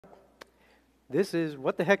This is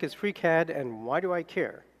what the heck is FreeCAD and why do I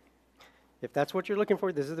care? If that's what you're looking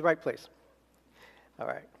for, this is the right place. All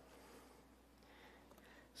right.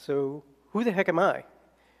 So who the heck am I?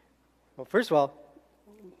 Well, first of all,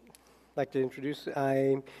 I'd like to introduce,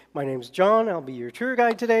 my name's John. I'll be your tour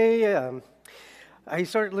guide today. I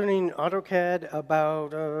started learning AutoCAD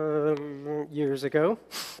about years ago,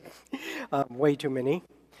 way too many.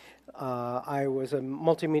 I was a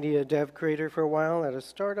multimedia dev creator for a while at a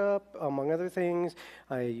startup, among other things.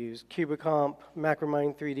 I used CubeComp,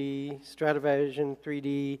 Macromind 3D, Stratavision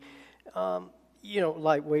 3D,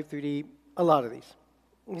 Lightwave 3D, a lot of these.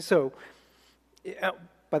 So,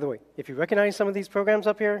 by the way, if you recognize some of these programs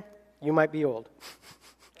up here, you might be old.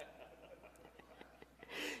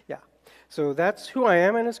 Yeah, so that's who I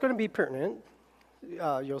am, and it's going to be pertinent.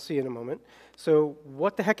 You'll see in a moment. So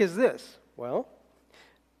what the heck is this? Well,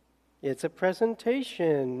 it's a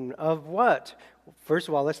presentation of what? First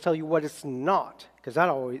of all, let's tell you what it's not, because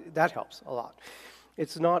that helps a lot.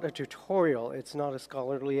 It's not a tutorial. It's not a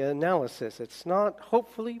scholarly analysis. It's not,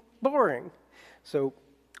 hopefully, boring. So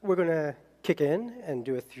we're going to kick in and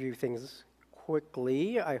do a few things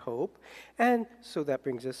quickly, I hope. And so that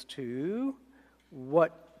brings us to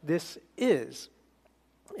what this is.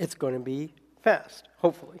 It's going to be fast,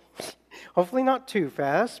 hopefully. Hopefully not too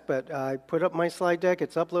fast, but I put up my slide deck.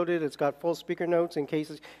 It's uploaded. It's got full speaker notes in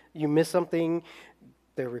case you miss something.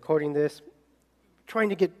 They're recording this, trying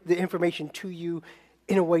to get the information to you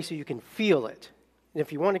in a way so you can feel it. And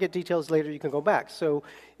if you want to get details later, you can go back. So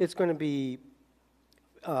it's going to be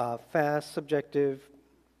fast, subjective.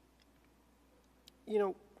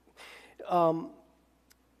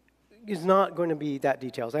 It's not going to be that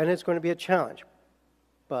detailed, and it's going to be a challenge.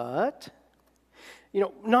 But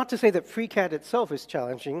not to say that FreeCAD itself is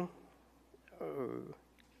challenging. Oh,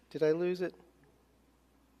 did I lose it?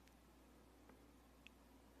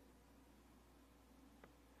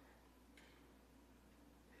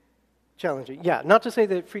 Challenging, yeah. Not to say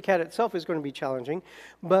that FreeCAD itself is going to be challenging,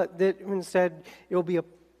 but that instead it will be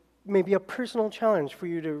maybe a personal challenge for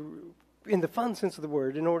you to, in the fun sense of the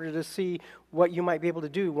word, in order to see what you might be able to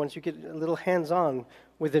do once you get a little hands-on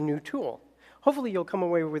with a new tool. Hopefully you'll come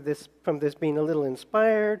away with from this being a little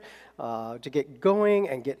inspired to get going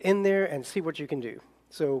and get in there and see what you can do.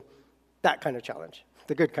 So that kind of challenge,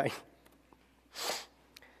 the good kind.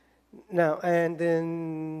 Now, and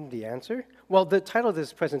then the answer? Well, the title of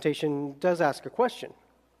this presentation does ask a question.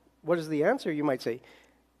 What is the answer, you might say?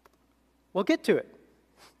 We'll get to it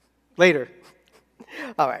later.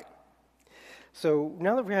 All right. So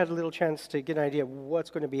now that we've had a little chance to get an idea of what's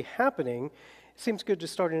going to be happening, it seems good to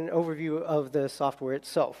start an overview of the software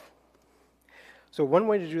itself. So one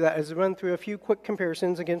way to do that is to run through a few quick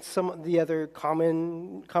comparisons against some of the other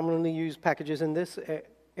commonly used packages in this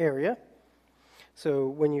area. So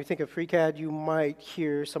when you think of FreeCAD, you might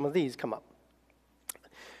hear some of these come up.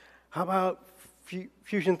 How about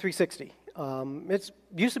Fusion 360? It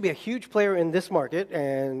used to be a huge player in this market,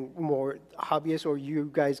 and more hobbyists or you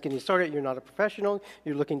guys getting started, you're not a professional,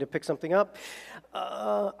 you're looking to pick something up.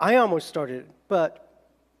 I almost started, but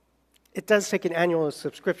it does take an annual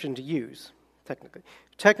subscription to use, technically.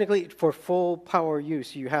 Technically, for full power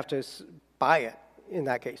use, you have to buy it in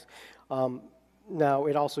that case. Now,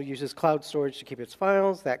 it also uses cloud storage to keep its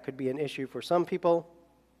files. That could be an issue for some people.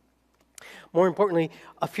 More importantly,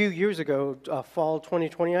 a few years ago, fall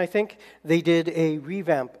 2020, I think, they did a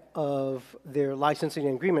revamp of their licensing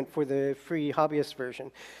agreement for the free hobbyist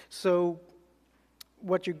version. So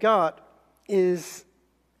what you got is,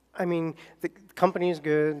 the company is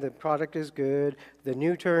good, the product is good, the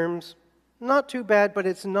new terms, not too bad, but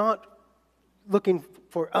it's not looking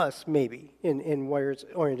for us, maybe, in where it's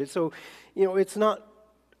oriented. So, it's not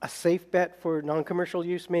a safe bet for non-commercial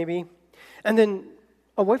use, maybe. And then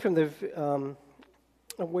away from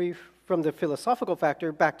the philosophical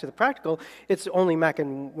factor, back to the practical, it's only Mac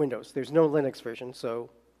and Windows. There's no Linux version, so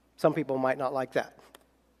some people might not like that.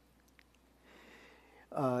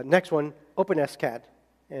 Next one, OpenSCAD.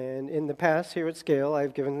 And in the past, here at Scale,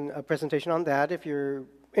 I've given a presentation on that if you're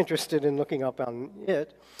interested in looking up on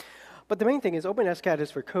it. But the main thing is OpenSCAD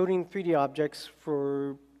is for coding 3D objects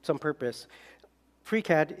for some purpose.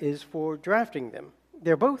 FreeCAD is for drafting them.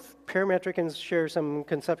 They're both parametric and share some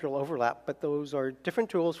conceptual overlap, but those are different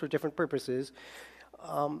tools for different purposes.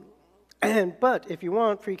 But if you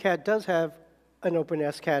want, FreeCAD does have an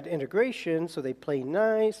OpenSCAD integration, so they play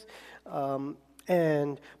nice.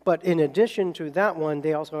 But in addition to that one,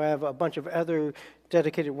 they also have a bunch of other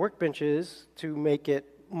dedicated workbenches to make it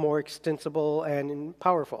more extensible and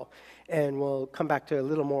powerful. And we'll come back to a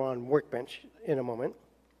little more on Workbench in a moment.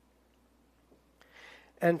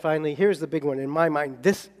 And finally, here's the big one in my mind.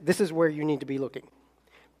 This is where you need to be looking.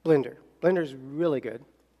 Blender. Blender is really good.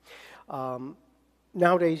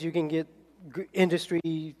 Nowadays, you can get industry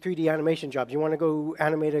 3D animation jobs. You want to go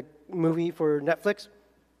animate a movie for Netflix?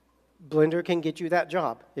 Blender can get you that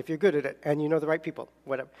job if you're good at it and you know the right people,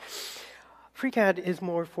 whatever. FreeCAD is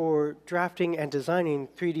more for drafting and designing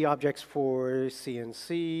 3D objects for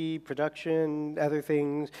CNC, production, other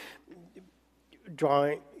things,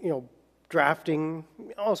 drawing, drafting,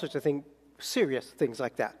 all sorts of things, serious things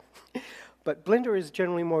like that. But Blender is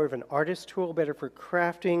generally more of an artist tool, better for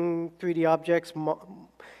crafting 3D objects,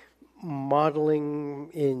 modeling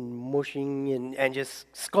in mushing and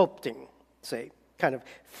just sculpting, say, kind of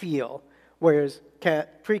feel, whereas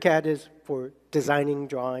FreeCAD is for designing,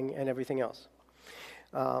 drawing, and everything else.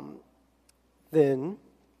 Then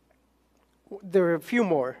there are a few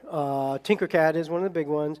more. Tinkercad is one of the big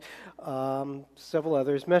ones. Several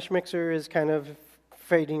others. Mesh Mixer is kind of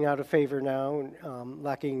fading out of favor now,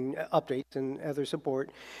 lacking updates and other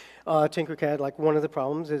support. Tinkercad, like one of the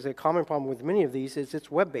problems, is a common problem with many of these, is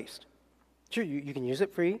it's web-based. Sure, you can use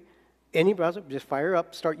it free. Any browser, just fire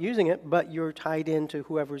up, start using it, but you're tied into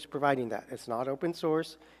whoever's providing that. It's not open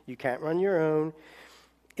source. You can't run your own.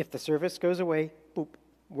 If the service goes away, boop,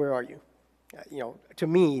 where are you? To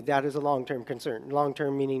me, that is a long-term concern.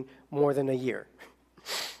 Long-term meaning more than a year.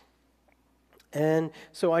 And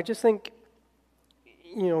so I just think,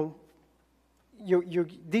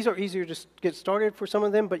 these are easier to get started for some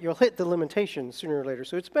of them, but you'll hit the limitations sooner or later.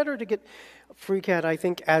 So it's better to get FreeCAD, I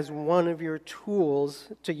think, as one of your tools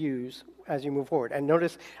to use as you move forward. And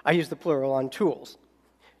notice I use the plural on tools.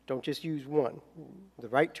 Don't just use one. The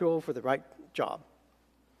right tool for the right job.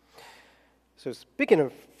 So speaking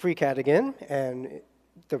of FreeCAD again, and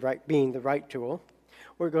being the right tool,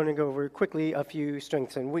 we're going to go over quickly a few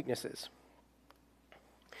strengths and weaknesses.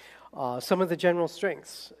 Some of the general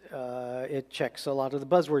strengths, it checks a lot of the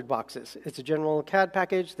buzzword boxes. It's a general CAD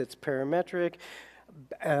package that's parametric.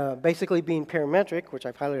 Basically being parametric, which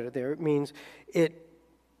I've highlighted there, means it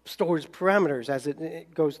stores parameters as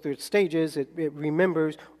it goes through its stages. It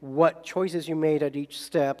remembers what choices you made at each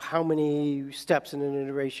step, how many steps in an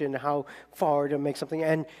iteration, how far to make something,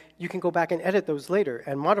 and you can go back and edit those later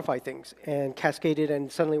and modify things and cascade it,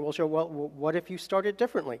 and suddenly we'll show, well, what if you started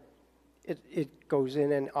differently? It goes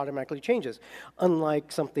in and automatically changes,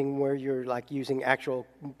 unlike something where you're like using actual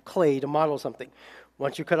clay to model something.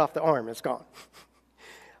 Once you cut off the arm, it's gone.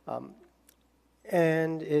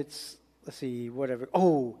 And it's, let's see, whatever.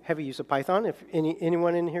 Oh, heavy use of Python. If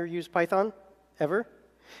anyone in here use Python ever?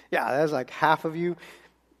 Yeah, that's like half of you.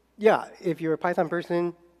 Yeah, if you're a Python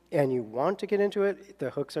person and you want to get into it,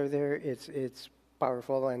 the hooks are there. It's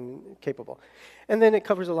powerful and capable. And then it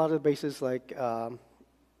covers a lot of the bases like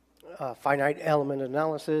finite element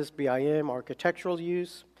analysis, BIM, architectural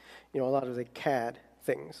use, a lot of the CAD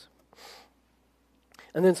things.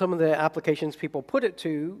 And then some of the applications people put it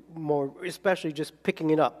to, more especially just picking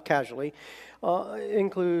it up casually,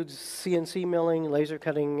 includes CNC milling, laser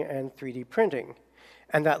cutting, and 3D printing.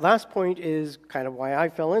 And that last point is kind of why I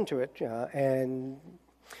fell into it and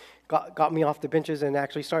got me off the benches and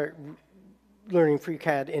actually started learning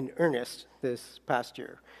FreeCAD in earnest this past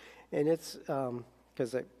year. And it's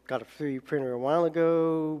because I got a 3D printer a while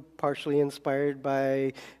ago, partially inspired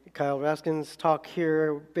by Kyle Raskin's talk here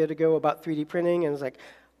a bit ago about 3D printing, and it's like,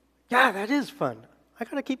 yeah, that is fun. I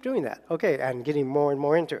got to keep doing that. Okay, and getting more and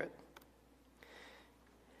more into it.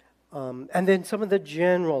 And then some of the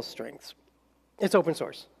general strengths. It's open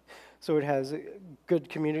source. So it has good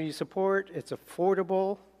community support. It's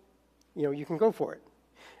affordable. You can go for it.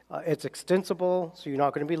 It's extensible, so you're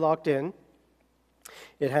not going to be locked in.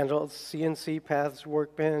 It handles CNC paths,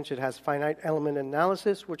 workbench. It has finite element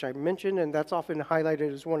analysis, which I mentioned, and that's often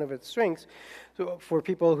highlighted as one of its strengths. So for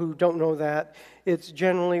people who don't know that, it's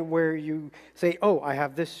generally where you say, oh, I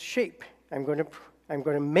have this shape. I'm going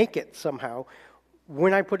to make it somehow.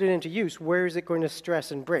 When I put it into use, where is it going to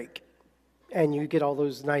stress and break? And you get all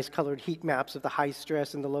those nice colored heat maps of the high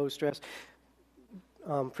stress and the low stress.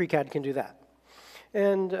 FreeCAD can do that.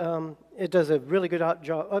 And it does a really good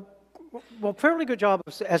job. Fairly good job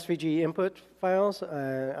of SVG input files.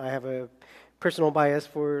 I have a personal bias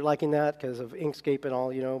for liking that because of Inkscape and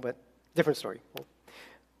all, but different story.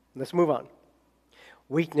 Let's move on.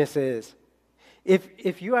 Weaknesses.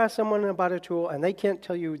 If you ask someone about a tool and they can't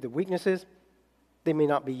tell you the weaknesses, they may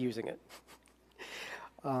not be using it.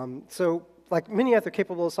 So like many other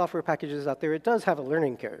capable software packages out there, it does have a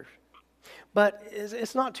learning curve. But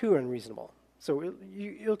it's not too unreasonable. So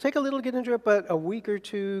you'll take a little to get into it, but a week or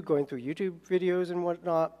two going through YouTube videos and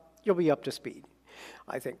whatnot, you'll be up to speed,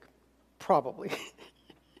 I think, probably.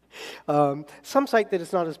 Some cite that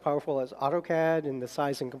it's not as powerful as AutoCAD in the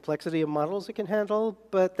size and complexity of models it can handle,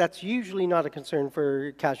 but that's usually not a concern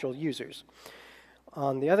for casual users.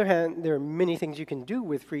 On the other hand, there are many things you can do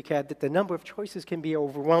with FreeCAD that the number of choices can be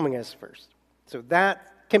overwhelming as first. So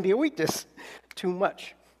that can be a weakness, too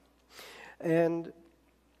much. And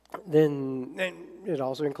then it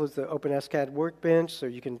also includes the OpenSCAD workbench, so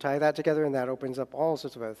you can tie that together, and that opens up all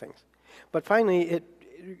sorts of other things. But finally,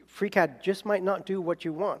 FreeCAD just might not do what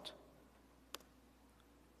you want.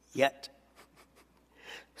 Yet.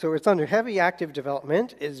 So it's under heavy active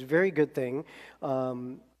development. It's a very good thing.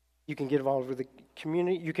 You can get involved with the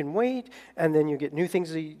community. You can wait, and then you get new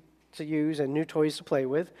things to use and new toys to play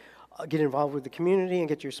with. Get involved with the community and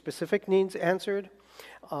get your specific needs answered.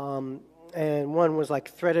 And one was like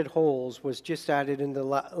threaded holes was just added in the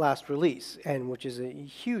last release, and which is a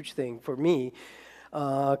huge thing for me,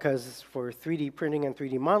 because for 3D printing and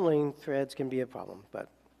 3D modeling, threads can be a problem. But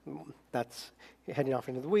that's heading off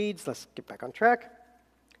into the weeds. Let's get back on track.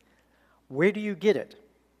 Where do you get it?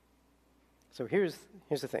 So here's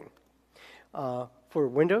the thing. For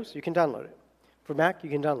Windows, you can download it. For Mac, you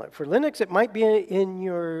can download it. For Linux, it might be in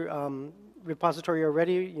your repository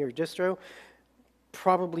already, your distro.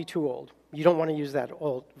 Probably too old. You don't want to use that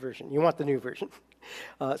old version. You want the new version.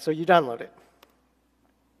 So you download it.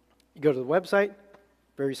 You go to the website.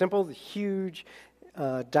 Very simple. The huge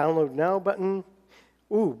download now button.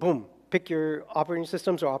 Ooh, boom. Pick your operating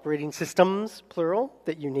systems or operating systems, plural,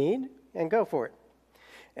 that you need, and go for it.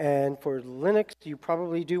 And for Linux, you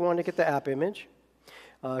probably do want to get the app image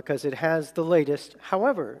because it has the latest.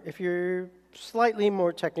 However, if you're slightly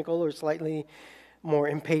more technical or slightly more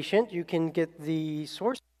impatient, you can get the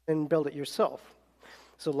source and build it yourself.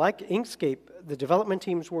 So like Inkscape, the development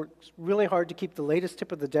teams work really hard to keep the latest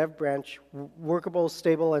tip of the dev branch workable,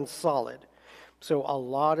 stable, and solid. So a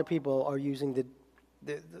lot of people are using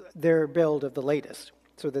their build of the latest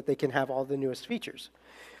so that they can have all the newest features.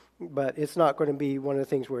 But it's not going to be one of the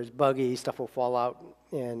things where it's buggy, stuff will fall out,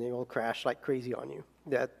 and it will crash like crazy on you.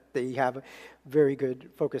 That they have a very good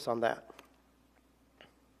focus on that.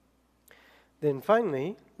 Then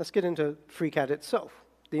finally, let's get into FreeCAD itself,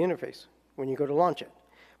 the interface, when you go to launch it.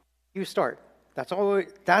 You start.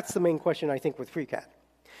 That's the main question, I think, with FreeCAD.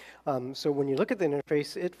 So when you look at the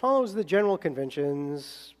interface, it follows the general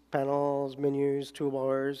conventions, panels, menus,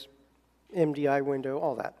 toolbars, MDI window,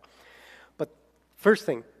 all that. But first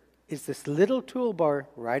thing is this little toolbar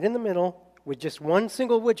right in the middle with just one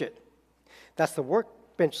single widget. That's the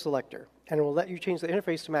workbench selector, and it will let you change the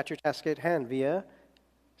interface to match your task at hand via,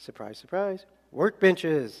 surprise, surprise,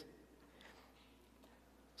 workbenches.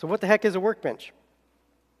 So what the heck is a workbench?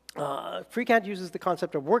 FreeCAD uses the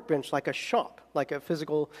concept of workbench like a shop, like a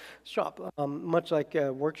physical shop. Much like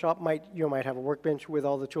a workshop, you might have a workbench with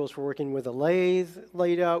all the tools for working with a lathe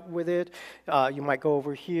laid out with it. You might go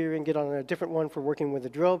over here and get on a different one for working with a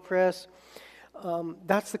drill press.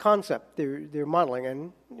 That's the concept they're modeling,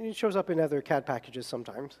 and it shows up in other CAD packages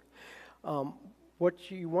sometimes.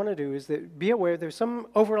 What you want to do is be aware there's some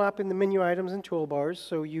overlap in the menu items and toolbars,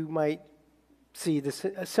 so you might see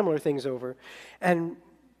similar things over. And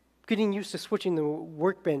getting used to switching the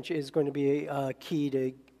workbench is going to be a key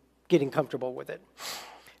to getting comfortable with it.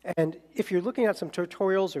 And if you're looking at some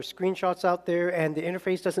tutorials or screenshots out there and the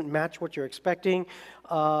interface doesn't match what you're expecting,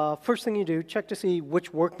 first thing you do, check to see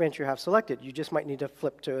which workbench you have selected. You just might need to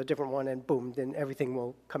flip to a different one and boom, then everything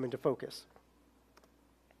will come into focus.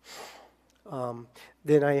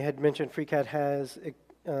 Then I had mentioned FreeCAD has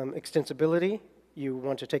extensibility. You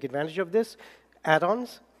want to take advantage of this.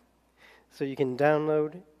 Add-ons. So you can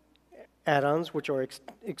download add-ons, which are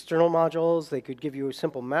external modules. They could give you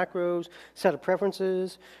simple macros, set of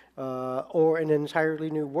preferences, or an entirely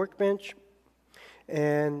new workbench.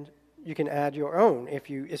 And you can add your own,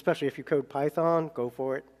 especially if you code Python, go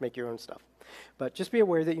for it, make your own stuff. But just be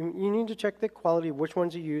aware that you need to check the quality of which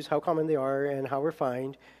ones you use, how common they are, and how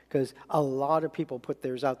refined, because a lot of people put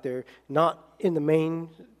theirs out there, not in the main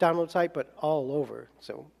download site, but all over.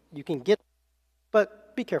 So you can get,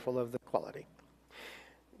 but be careful of the quality.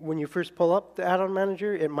 When you first pull up the add-on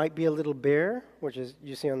manager, it might be a little bare, which is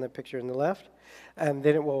you see on the picture on the left, and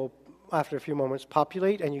then it will, after a few moments,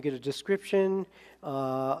 populate, and you get a description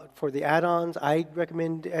for the add-ons. I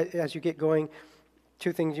recommend, as you get going,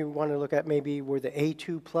 two things you want to look at maybe were the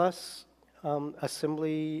A2 Plus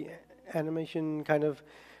assembly animation kind of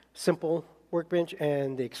simple workbench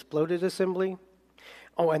and the exploded assembly.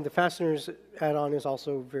 Oh, and the fasteners add-on is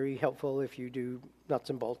also very helpful if you do nuts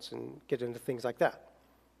and bolts and get into things like that.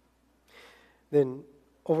 Then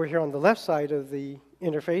Over here on the left side of the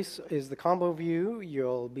interface is the combo view.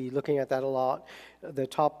 You'll be looking at that a lot. The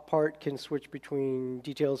top part can switch between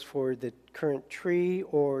details for the current tree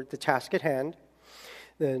or the task at hand.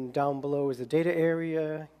 Then down below is the data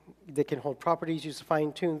area. They can hold properties used to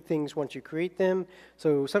fine-tune things once you create them.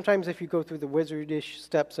 So sometimes if you go through the wizardish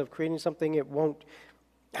steps of creating something, it won't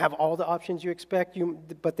have all the options you expect,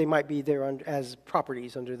 but they might be there as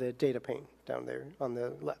properties under the data pane down there on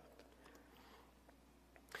the left.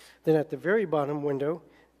 Then at the very bottom window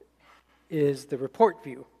is the report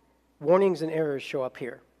view. Warnings and errors show up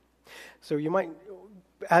here. So you might,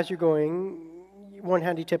 as you're going, one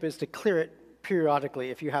handy tip is to clear it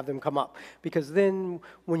periodically if you have them come up. Because then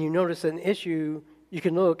when you notice an issue, you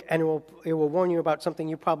can look and it will warn you about something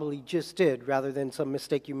you probably just did rather than some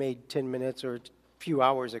mistake you made 10 minutes or a few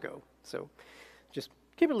hours ago. So just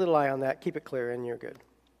keep a little eye on that, keep it clear, and you're good.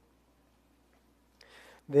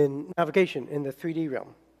 Then navigation in the 3D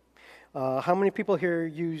realm. How many people here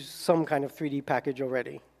use some kind of 3D package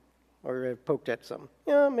already? Or have poked at some?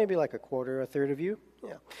 Yeah, maybe like a quarter, a third of you.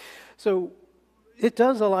 Yeah. So it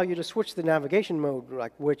does allow you to switch the navigation mode,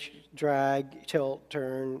 like which, drag, tilt,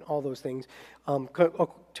 turn, all those things,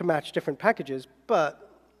 to match different packages, but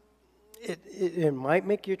it might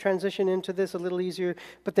make your transition into this a little easier,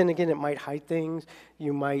 but then again, it might hide things.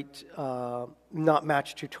 You might not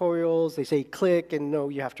match tutorials. They say click, and no,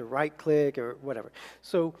 you have to right-click or whatever.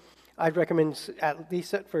 So I'd recommend, at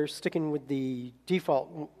least at first, sticking with the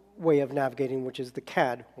default way of navigating, which is the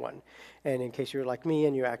CAD one. And in case you're like me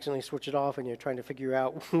and you accidentally switch it off and you're trying to figure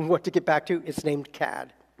out what to get back to, it's named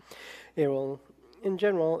CAD. It will, in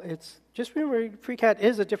general, it's just remember, FreeCAD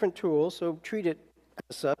is a different tool, so treat it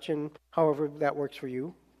as such, and however that works for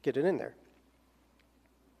you, get it in there.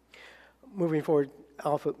 Moving forward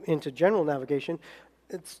into general navigation,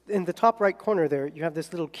 it's in the top right corner there, you have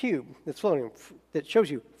this little cube that's floating that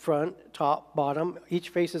shows you front, top, bottom. Each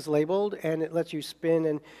face is labeled, and it lets you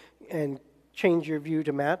spin and change your view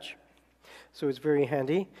to match. So it's very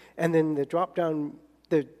handy. And then the drop-down,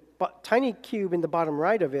 the tiny cube in the bottom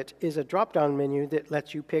right of it is a drop-down menu that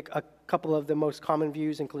lets you pick a couple of the most common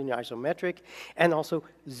views, including isometric, and also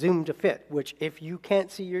zoom to fit, which if you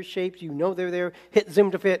can't see your shapes, you know they're there, hit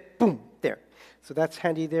zoom to fit, boom, there. So that's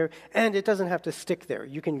handy there, and it doesn't have to stick there.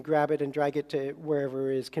 You can grab it and drag it to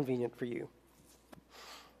wherever is convenient for you.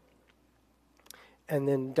 And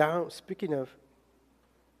then down, speaking of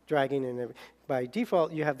dragging and everything, by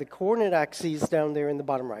default, you have the coordinate axes down there in the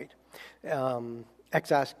bottom right.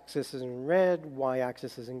 X-axis is in red,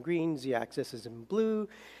 Y-axis is in green, Z-axis is in blue,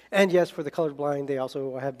 and yes, for the colorblind, they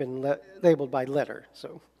also have been labeled by letter.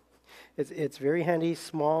 So it's very handy,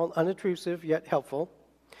 small, unobtrusive, yet helpful.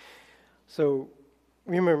 So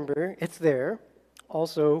remember, it's there.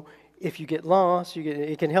 Also, if you get lost,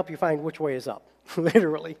 it can help you find which way is up,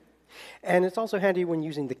 literally. And it's also handy when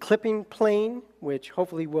using the clipping plane, which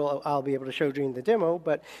hopefully I'll be able to show during the demo,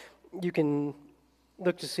 but you can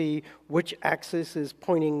look to see which axis is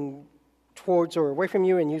pointing towards or away from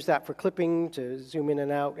you and use that for clipping to zoom in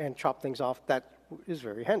and out and chop things off. That is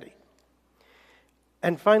very handy.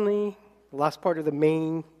 And finally, the last part of the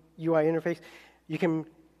main UI interface, you can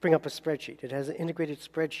bring up a spreadsheet. It has an integrated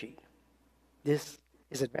spreadsheet. This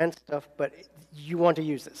is advanced stuff, but you want to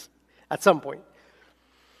use this at some point.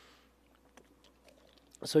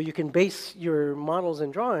 So you can base your models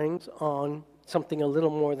and drawings on something a little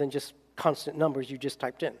more than just constant numbers you just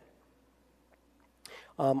typed in.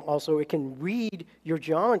 Also, it can read your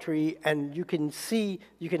geometry, and you can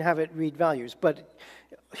have it read values. But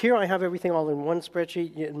here I have everything all in one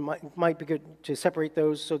spreadsheet. It might be good to separate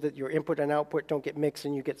those so that your input and output don't get mixed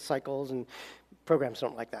and you get cycles, and programs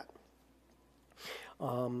don't like that.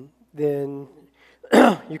 Then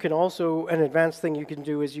you can also, an advanced thing you can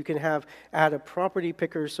do is you can add a property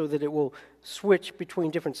picker so that it will switch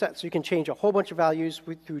between different sets. So you can change a whole bunch of values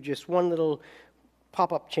through just one little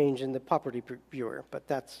pop-up change in the property viewer. But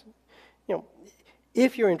that's,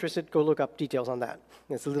 if you're interested, go look up details on that.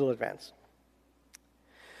 It's a little advanced.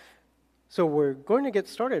 So we're going to get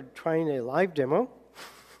started trying a live demo.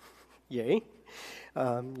 Yay.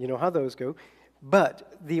 You know how those go.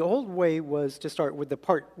 But the old way was to start with the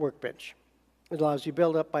part workbench. It allows you to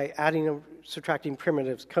build up by adding and subtracting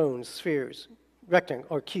primitives, cones, spheres, rectangles,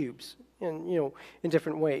 or cubes, and in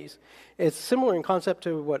different ways. It's similar in concept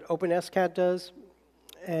to what OpenSCAD does,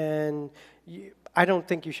 and I don't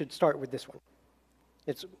think you should start with this one.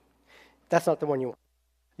 That's not the one you want.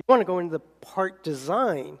 You want to go into the part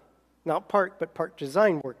design, not part, but part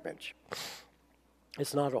design workbench.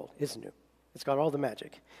 It's not old, it's new. It's got all the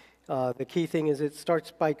magic. The key thing is it starts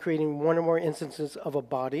by creating one or more instances of a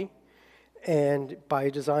body, And by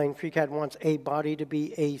design, FreeCAD wants a body to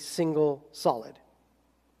be a single solid.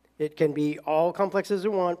 It can be all complex as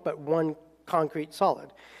you want, but one concrete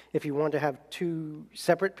solid. If you want to have two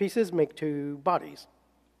separate pieces, make two bodies.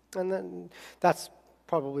 And then that's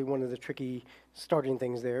probably one of the tricky starting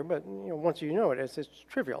things there, but once you know it, it's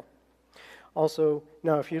trivial. Also,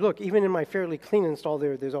 now if you look, even in my fairly clean install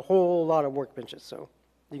there's a whole lot of workbenches, so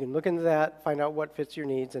you can look into that, find out what fits your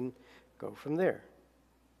needs, and go from there.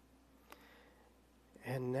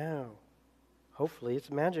 And now, hopefully it's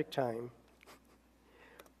magic time.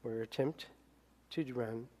 We'll attempt to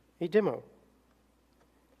run a demo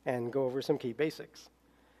and go over some key basics.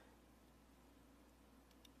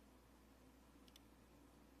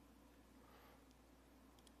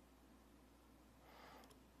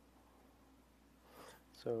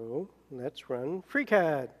 So let's run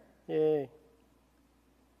FreeCAD. Yay.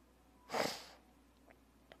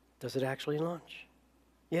 Does it actually launch?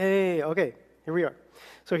 Yay, okay, here we are.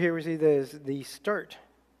 So here we see the start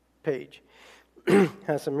page.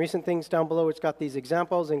 Has some recent things down below. It's got these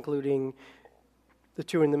examples, including the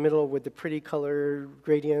two in the middle with the pretty color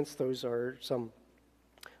gradients. Those are some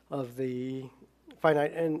of the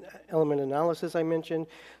finite and element analysis I mentioned.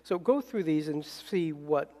 So go through these and see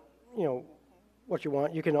what you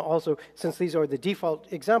want. You can also, since these are the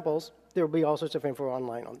default examples, there will be all sorts of info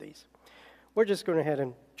online on these. We're just going ahead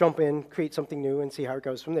and jump in, create something new, and see how it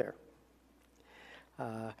goes from there.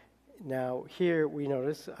 Now here we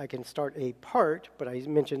notice I can start a part, but I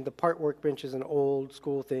mentioned the part workbench is an old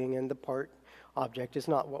school thing, and the part object is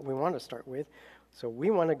not what we want to start with. So we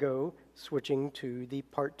want to go switching to the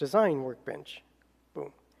part design workbench.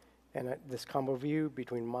 Boom. And this combo view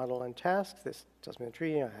between model and task, this tells me the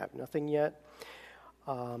tree, I have nothing yet.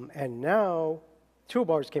 And now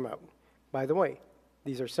toolbars came out. By the way,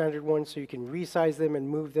 these are standard ones, so you can resize them and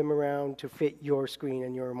move them around to fit your screen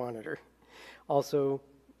and your monitor. Also,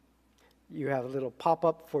 you have a little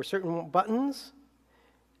pop-up for certain buttons,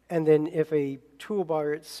 and then if a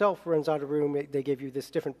toolbar itself runs out of room, they give you this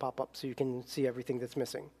different pop-up so you can see everything that's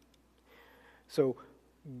missing. So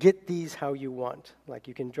get these how you want. Like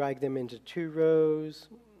you can drag them into 2 rows,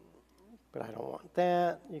 but I don't want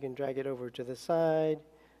that. You can drag it over to the side.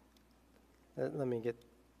 Let me get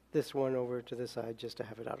this one over to the side just to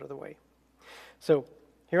have it out of the way. So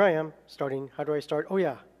here I am starting. How do I start? Oh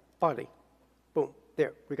yeah, body. Boom,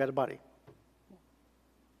 there, we got a body.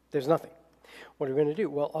 There's nothing. What are we going to do?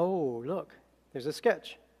 Well, oh, look, there's a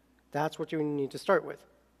sketch. That's what you need to start with.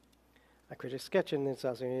 I create a sketch and it's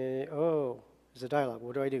asking, oh, there's a dialog.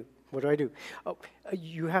 What do I do? What do I do? Oh,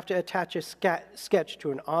 you have to attach a sketch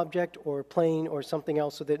to an object or a plane or something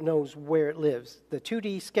else so that it knows where it lives. The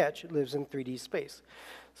 2D sketch lives in 3D space.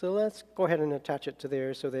 So let's go ahead and attach it to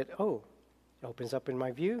there so that, oh, it opens up in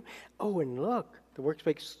my view. Oh, and look, the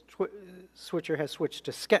workspace switcher has switched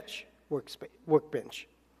to sketch workbench,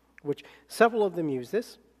 which several of them use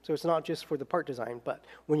this. So it's not just for the part design, but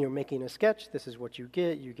when you're making a sketch, this is what you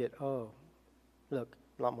get. You get, oh, look,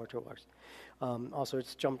 a lot more toolbars. Also,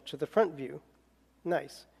 it's jumped to the front view.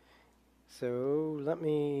 Nice. So let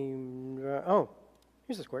me, oh,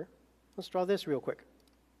 here's a square. Let's draw this real quick.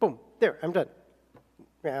 Boom, there, I'm done.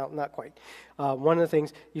 Well, not quite. One of the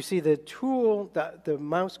things, you see the tool, the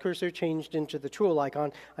mouse cursor changed into the tool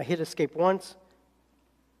icon. I hit escape once,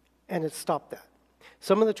 and it stopped that.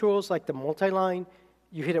 Some of the tools, like the multi-line,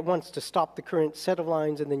 you hit it once to stop the current set of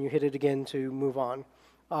lines, and then you hit it again to move on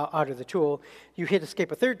out of the tool. You hit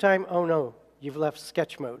escape a third time, oh no, you've left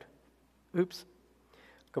sketch mode. Oops.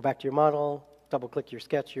 Go back to your model, double-click your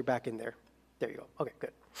sketch, you're back in there. There you go. Okay,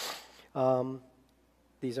 good.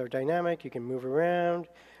 These are dynamic, you can move around,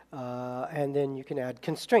 and then you can add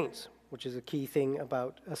constraints, which is a key thing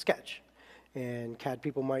about a sketch. And CAD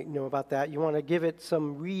people might know about that. You want to give it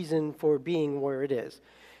some reason for being where it is.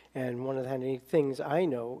 And one of the handy things I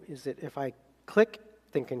know is that if I click,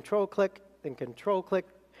 then control click, then control click,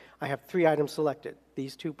 I have 3 items selected.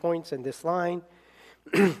 These 2 points and this line.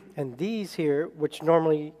 And these here, which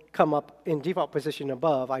normally come up in default position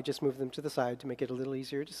above, I just move them to the side to make it a little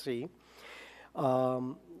easier to see,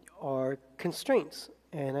 are constraints.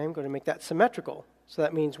 And I'm going to make that symmetrical. So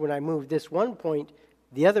that means when I move this one point,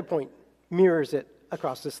 the other point mirrors it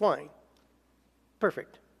across this line.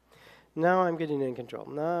 Perfect. Now I'm getting in control.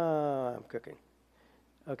 Now I'm cooking.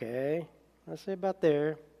 Okay, let's say about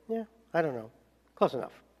there. Yeah, I don't know. Close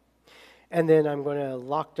enough. And then I'm going to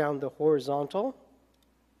lock down the horizontal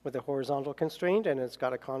with a horizontal constraint, and it's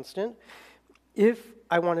got a constant. If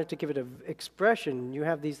I wanted to give it an expression, you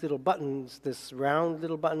have these little buttons. This round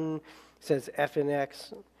little button says F and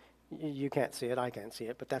X. You can't see it, I can't see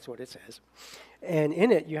it, but that's what it says. And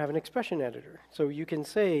in it, you have an expression editor. So you can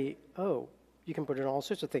say, oh, you can put in all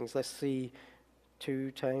sorts of things. Let's see,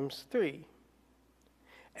 2 times 3.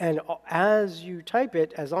 And as you type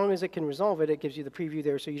it, as long as it can resolve it, it gives you the preview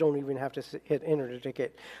there, so you don't even have to hit enter to take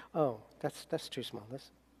it. Oh, that's too small.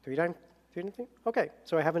 That's 3 times 3 times 3? Okay,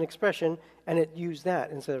 so I have an expression, and it used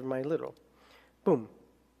that instead of my literal. Boom.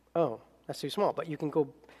 Oh, that's too small, but you can go,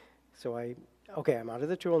 so okay, I'm out of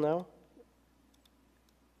the tool now.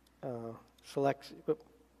 Select,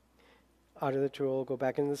 out of the tool, go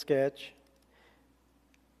back into the sketch.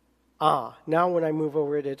 Now when I move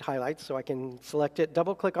over it, it highlights, so I can select it,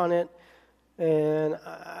 double click on it, and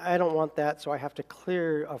I don't want that, so I have to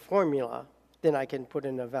clear a formula. Then I can put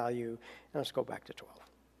in a value, and let's go back to 12,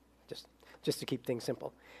 just to keep things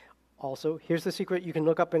simple. Also, here's the secret you can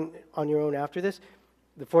look up on your own after this.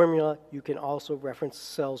 The formula, you can also reference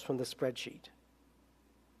cells from the spreadsheet.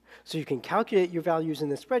 So you can calculate your values in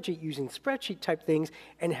the spreadsheet using spreadsheet type things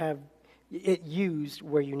and have it used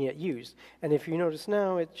where you need it used. And if you notice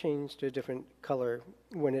now, it changed to a different color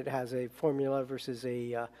when it has a formula versus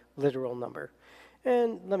a literal number.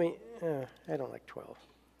 And let me, I don't like 12.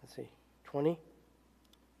 Let's see, 20?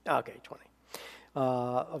 Okay, 20.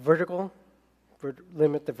 A vertical,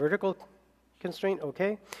 limit the vertical constraint,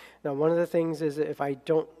 okay. Now one of the things is that if I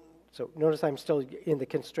don't, so notice I'm still in the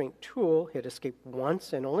constraint tool, hit escape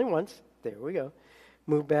once and only once, there we go.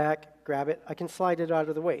 Move back, grab it, I can slide it out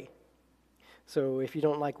of the way. So if you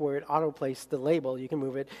don't like where it auto-placed the label, you can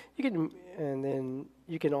move it. And then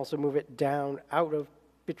you can also move it down out of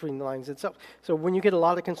between the lines itself. So when you get a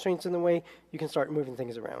lot of constraints in the way, you can start moving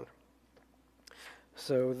things around.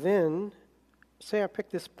 So then, say I pick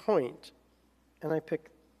this point, and I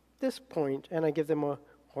pick this point, and I give them a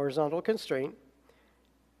horizontal constraint,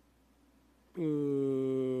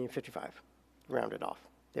 55, round it off,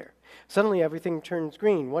 there. Suddenly everything turns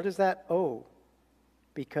green. What is that? Oh,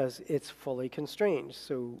 because it's fully constrained.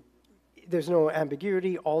 So there's no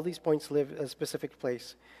ambiguity. All these points live a specific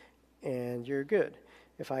place, and you're good.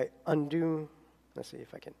 If I undo, let's see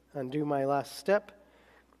if I can undo my last step,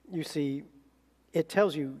 you see it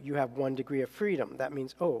tells you you have 1 degree of freedom. That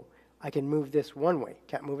means, oh, I can move this one way.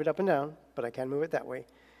 Can't move it up and down, but I can move it that way.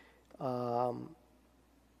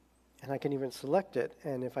 And I can even select it.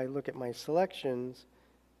 And if I look at my selections,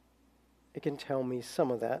 it can tell me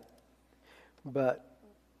some of that. But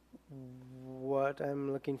what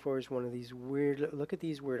I'm looking for is one of these weird, look at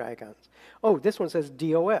these weird icons. Oh, this one says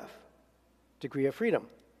DOF, degree of freedom.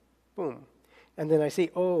 Boom. And then I see,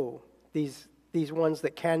 oh, these ones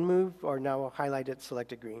that can move are now highlighted,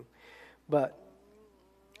 selected green. But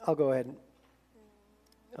I'll go ahead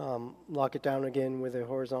and lock it down again with a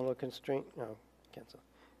horizontal constraint. No, cancel.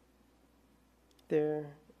 There,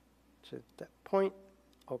 to that point.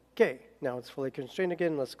 Okay, now it's fully constrained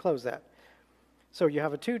again. Let's close that. So you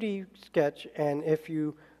have a 2D sketch, and if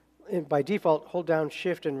you, by default, hold down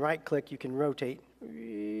Shift and right-click, you can rotate.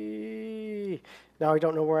 Now I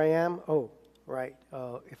don't know where I am. Oh, right.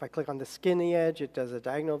 If I click on the skinny edge, it does a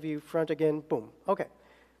diagonal view, front again, boom. Okay.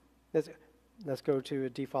 Let's go to a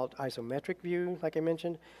default isometric view, like I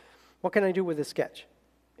mentioned. What can I do with this sketch?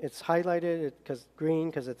 It's highlighted green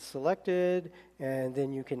because it's selected, and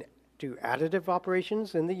then you can do additive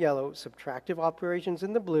operations in the yellow, subtractive operations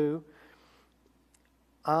in the blue.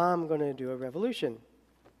 I'm going to do a revolution.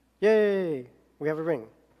 Yay, we have a ring.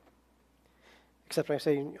 Except I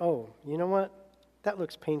say, oh, you know what? That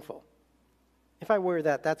looks painful. If I wear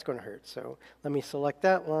that, that's going to hurt. So let me select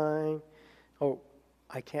that line. Oh,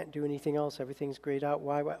 I can't do anything else. Everything's grayed out.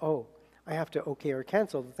 Why? Oh, I have to OK or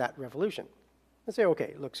cancel that revolution. Let's say OK,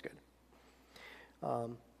 it looks good.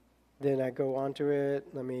 Then I go onto it.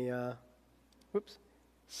 Let me,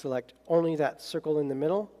 select only that circle in the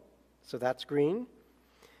middle. So that's green.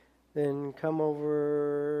 Then come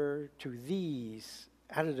over to these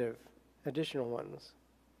additional ones,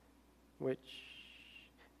 which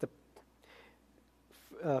the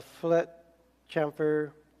fillet,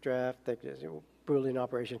 chamfer, draft, Boolean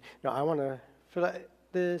operation. Now I want to fillet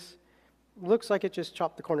this. Looks like it just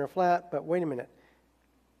chopped the corner flat, but wait a minute.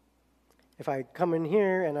 If I come in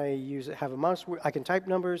here and I have a mouse wheel, I can type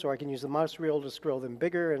numbers, or I can use the mouse wheel to scroll them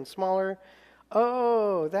bigger and smaller.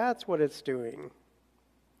 Oh, that's what it's doing.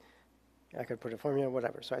 I could put a formula,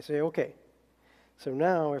 whatever. So I say, OK. So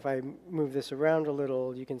now if I move this around a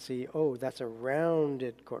little, you can see, oh, that's a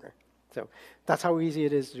rounded corner. So that's how easy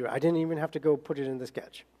it is to do it. I didn't even have to go put it in the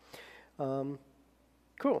sketch.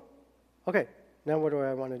 Cool. OK, now what do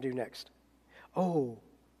I want to do next? Oh,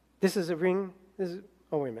 this is a ring.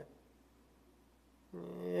 Oh, wait a minute.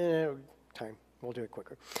 Time. We'll do it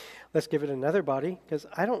quicker. Let's give it another body, because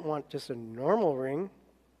I don't want just a normal ring.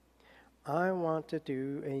 I want to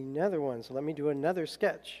do another one. So let me do another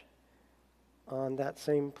sketch on that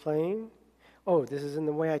same plane. Oh, this is in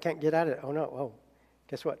the way I can't get at it. Oh, no. Oh,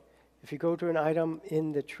 guess what? If you go to an item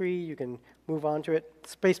in the tree, you can move on to it.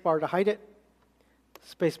 Spacebar to hide it.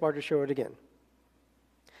 Spacebar to show it again.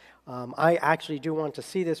 I actually do want to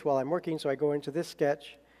see this while I'm working, so I go into this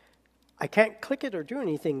sketch. I can't click it or do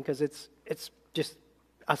anything because it's just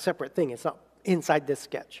a separate thing. It's not inside this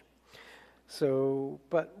sketch. So,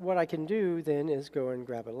 but what I can do then is go and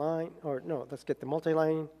grab a line, or no, let's get the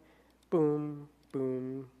multi-line. Boom,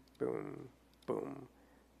 boom, boom, boom,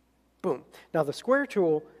 boom. Now the square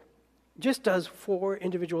tool just does 4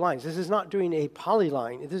 individual lines. This is not doing a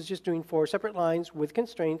polyline. This is just doing 4 separate lines with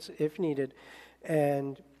constraints if needed.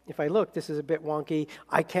 And if I look, this is a bit wonky.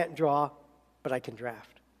 I can't draw, but I can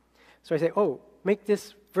draft. So I say, oh, make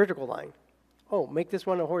this vertical line. Oh, make this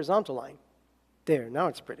one a horizontal line. There, now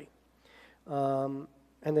it's pretty. And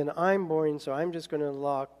then I'm boring, so I'm just going to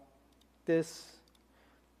lock this.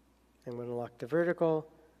 I'm going to lock the vertical,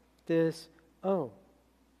 this. Oh,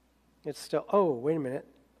 it's still, oh, wait a minute.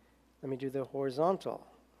 Let me do the horizontal,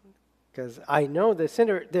 because I know the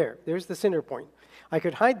center, there's the center point. I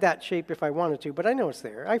could hide that shape if I wanted to, but I know it's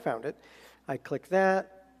there. I found it. I click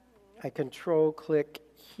that. I control click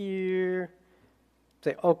here.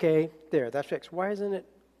 Say, okay, there, that's fixed. Why isn't it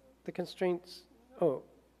the constraints? Oh,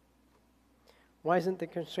 why isn't the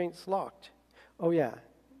constraints locked? Oh, yeah.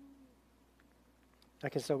 I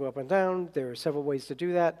can still go up and down. There are several ways to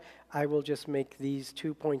do that. I will just make these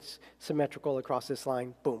 2 points symmetrical across this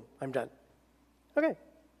line. Boom, I'm done. Okay,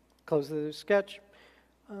 close the sketch.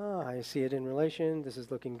 I see it in relation. This is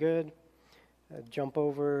looking good. Jump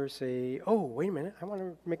over, say, oh, wait a minute. I want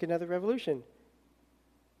to make another revolution.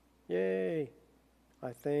 Yay,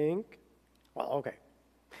 I think. Well, okay.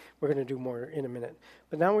 We're going to do more in a minute.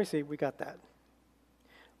 But now we see we got that.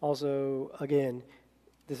 Also, again,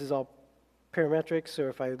 this is all parametric, so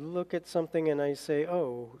if I look at something and I say,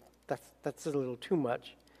 oh, that's a little too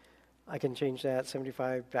much, I can change that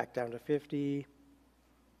 75 back down to 50,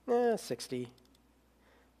 60,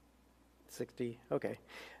 okay.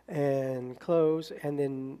 And close, and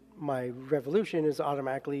then my revolution is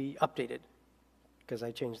automatically updated because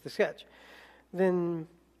I changed the sketch. Then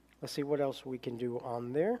let's see what else we can do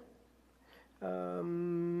on there.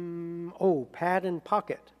 Oh, pad and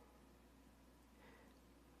pocket.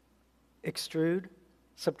 Extrude,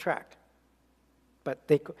 subtract. But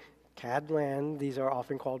they, CAD land, these are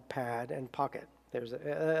often called pad and pocket. There's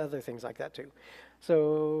other things like that too.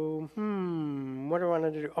 So, what do I want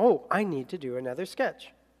to do? Oh, I need to do another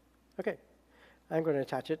sketch. Okay, I'm going to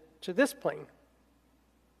attach it to this plane.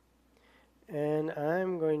 And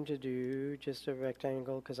I'm going to do just a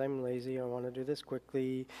rectangle because I'm lazy. I want to do this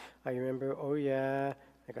quickly. I remember, oh yeah,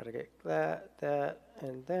 I got to get that,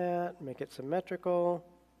 and that, make it symmetrical.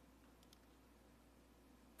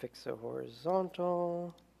 Fix the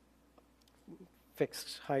horizontal.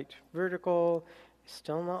 Fixed height vertical.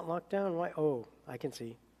 Still not locked down. Why? Oh, I can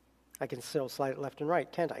see. I can still slide it left and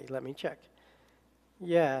right, can't I? Let me check.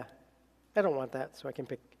 Yeah, I don't want that, so I can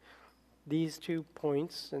pick these 2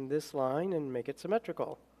 points in this line and make it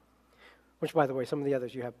symmetrical. Which, by the way, some of the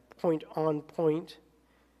others, you have point on point,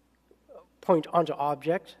 point onto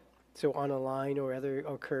object, so on a line or other,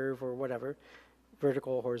 or curve or whatever,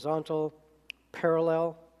 vertical, horizontal,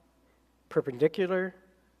 parallel, perpendicular,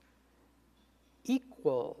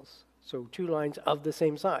 equals, so 2 lines of the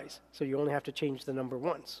same size. So you only have to change the number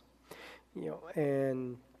once.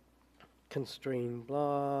 And constrain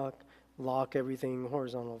block, lock everything,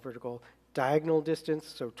 horizontal, vertical, diagonal distance,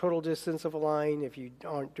 so total distance of a line if you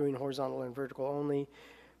aren't doing horizontal and vertical only,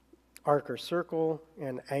 arc or circle,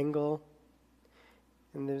 and angle.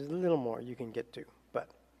 And there's a little more you can get to, but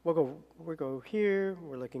we'll go here,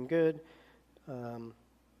 we're looking good.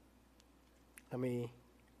 Let me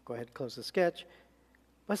go ahead and close the sketch.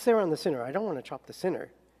 Let's say around the center. I don't want to chop the center.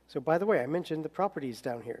 So by the way, I mentioned the properties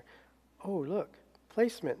down here. Oh, look,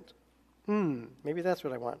 placement. Maybe that's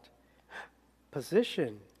what I want.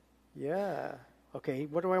 Position. Yeah. Okay,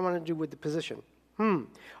 what do I want to do with the position?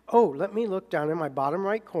 Oh, let me look down in my bottom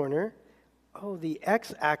right corner. Oh, the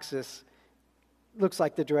x-axis looks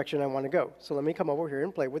like the direction I want to go. So let me come over here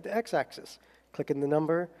and play with the x-axis. Click in the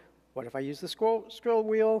number. What if I use the scroll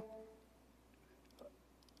wheel?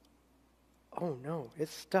 Oh no,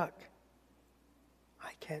 it's stuck.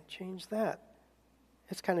 I can't change that.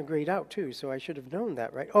 It's kind of grayed out too, so I should have known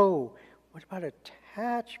that, right? Oh, what about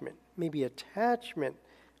attachment? Maybe attachment.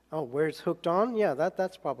 Oh, where it's hooked on? Yeah,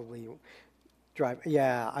 that's probably drive.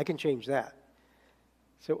 Yeah, I can change that.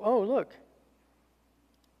 So, oh, look.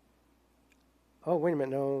 Oh, wait a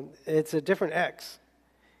minute, no, it's a different X.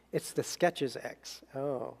 It's the sketches X.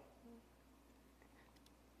 Oh.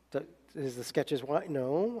 Is the sketches Y?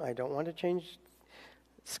 No, I don't want to change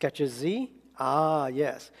sketches Z. Ah,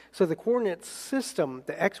 yes. So the coordinate system,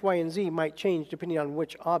 the X, Y, and Z might change depending on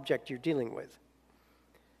which object you're dealing with.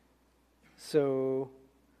 So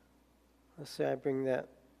let's say I bring that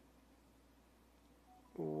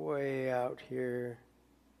way out here.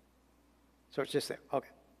 So it's just there. Okay.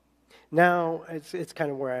 Now it's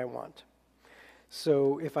kind of where I want.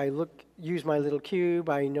 So if I use my little cube,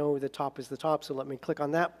 I know the top is the top, so let me click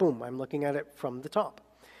on that. Boom, I'm looking at it from the top.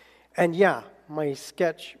 And yeah, my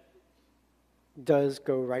sketch does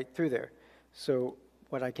go right through there. So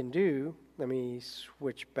what I can do, let me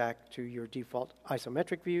switch back to your default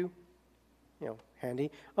isometric view. You know,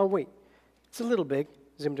 handy. Oh wait, it's a little big,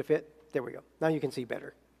 zoom to fit. There we go. Now you can see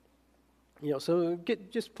better. You know, so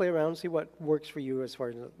just play around, see what works for you as far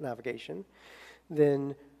as navigation.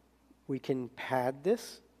 Then we can pad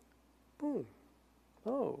this. Boom.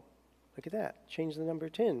 Oh, look at that. Change the number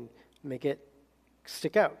 10. Make it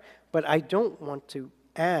stick out. But I don't want to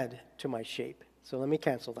add to my shape. So let me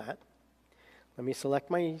cancel that. Let me select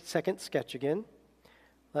my second sketch again.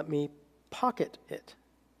 Let me pocket it.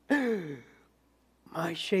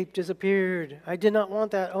 My shape disappeared. I did not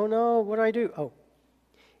want that. Oh no, what do I do? Oh,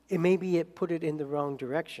 maybe it put it in the wrong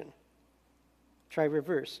direction. Try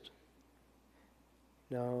reversed.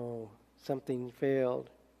 No, something failed.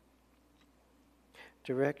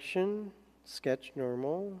 Direction, sketch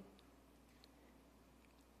normal.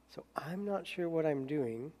 So I'm not sure what I'm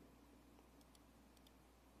doing.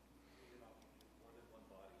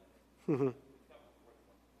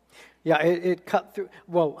 Yeah, it cut through.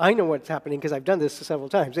 Well, I know what's happening because I've done this several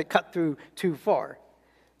times. It cut through too far.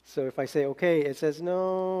 So if I say OK, it says,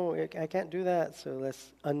 no, I can't do that. So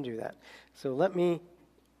let's undo that. So let me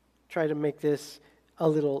try to make this a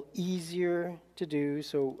little easier to do.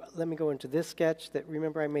 So let me go into this sketch that,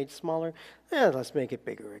 remember, I made smaller. Let's make it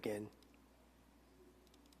bigger again.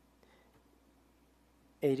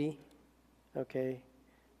 80. OK.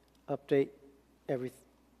 Update everything.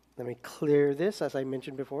 Let me clear this, as I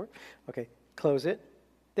mentioned before. OK, close it.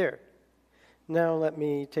 There. Now let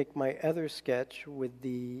me take my other sketch with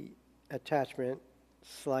the attachment,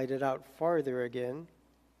 slide it out farther again.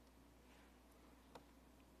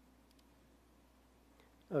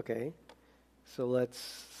 OK, so let's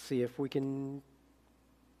see if we can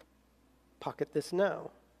pocket this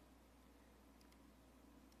now.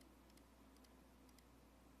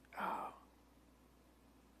 Oh.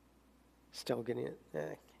 Still getting it.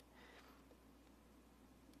 Well,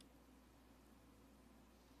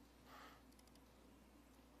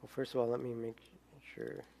 first of all, let me make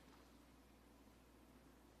sure.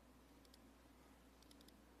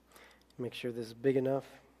 Make sure this is big enough.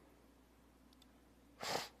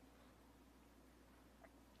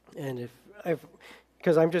 And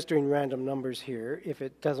because I'm just doing random numbers here, if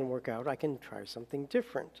it doesn't work out, I can try something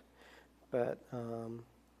different. But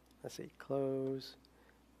let's see, close,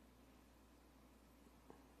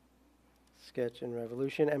 sketch and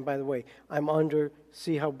revolution. And by the way, I'm under,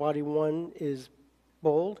 see how body 1 is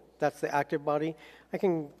bold? That's the active body. I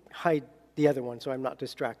can hide the other one so I'm not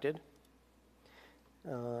distracted.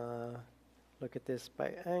 Look at this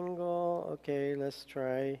by angle. Okay, let's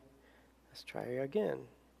try again.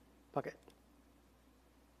 Pocket.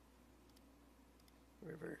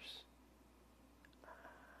 Reverse.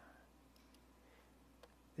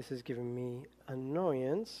 This is giving me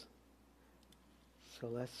annoyance. So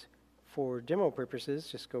let's, for demo purposes,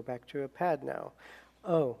 just go back to a pad now.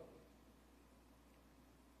 Oh.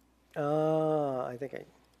 I think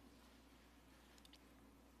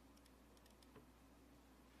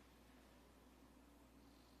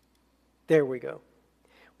there we go.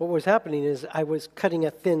 What was happening is I was cutting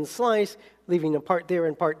a thin slice, leaving a part there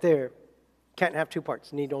and part there. Can't have two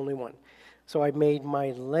parts, need only one. So I made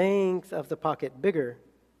my length of the pocket bigger,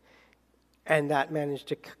 and that managed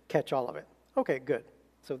to catch all of it. Okay, good.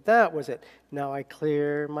 So that was it. Now I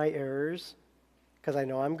clear my errors, because I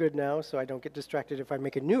know I'm good now, so I don't get distracted if I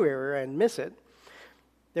make a new error and miss it.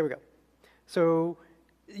 There we go. So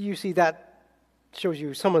you see that shows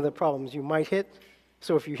you some of the problems you might hit.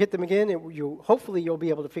 So if you hit them again, hopefully you'll be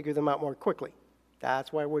able to figure them out more quickly.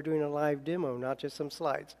 That's why we're doing a live demo, not just some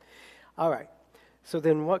slides. All right. So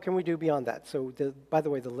then what can we do beyond that? So by the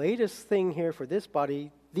way, the latest thing here for this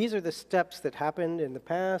body, these are the steps that happened in the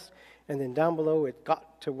past, and then down below it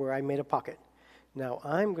got to where I made a pocket. Now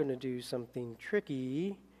I'm going to do something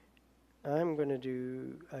tricky. I'm going to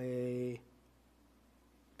do a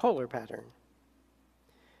polar pattern.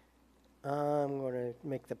 I'm going to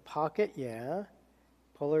make the pocket, yeah.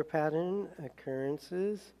 polar pattern,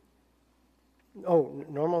 occurrences. Oh,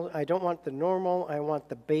 normal, I don't want the normal, I want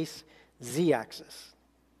the base z-axis.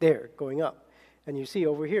 There, going up. And you see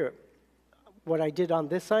over here, what I did on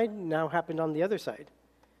this side now happened on the other side.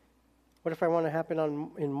 What if I want to happen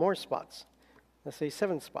in more spots? Let's say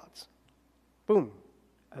 7 spots. Boom.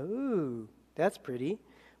 Oh, that's pretty.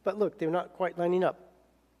 But look, they're not quite lining up.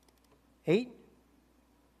 8.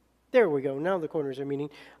 There we go. Now the corners are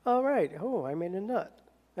meeting. All right. Oh, I made a nut,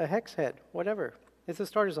 a hex head, whatever. It's a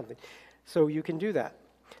start or something. So you can do that.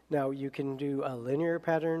 Now you can do a linear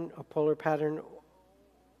pattern, a polar pattern,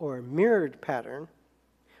 or a mirrored pattern,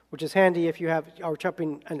 which is handy if you are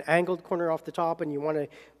chopping an angled corner off the top and you want to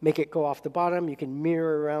make it go off the bottom. You can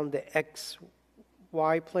mirror around the X,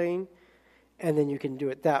 Y plane, and then you can do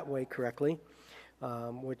it that way correctly,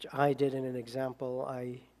 which I did in an example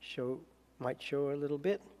I might show a little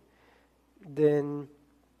bit. Then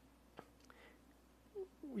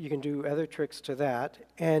you can do other tricks to that.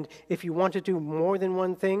 And if you want to do more than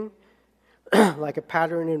one thing, like a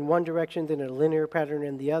pattern in one direction, then a linear pattern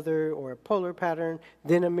in the other, or a polar pattern,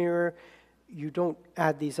 then a mirror, you don't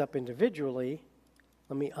add these up individually.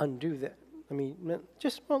 Let me undo that.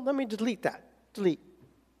 Let me delete that. Delete.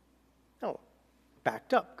 Oh,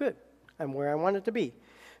 backed up. Good. I'm where I want it to be.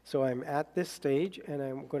 So I'm at this stage, and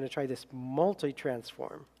I'm going to try this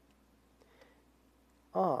multi-transform.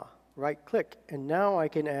 Right-click, and now I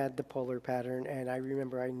can add the polar pattern, and I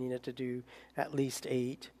remember I needed to do at least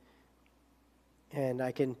 8. And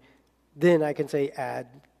then I can say add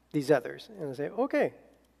these others, and I say, okay.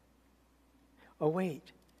 Oh,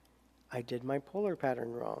 wait, I did my polar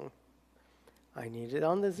pattern wrong. I need it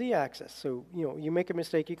on the z-axis. So, you make a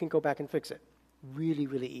mistake, you can go back and fix it. Really,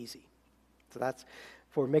 really easy. So that's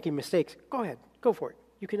for making mistakes. Go ahead, go for it.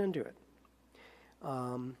 You can undo it.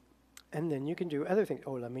 And then you can do other things.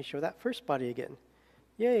 Oh, let me show that first body again.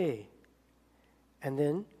 Yay. And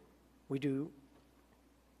then we do,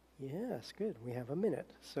 yes, good. We have a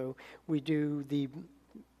minute. So we do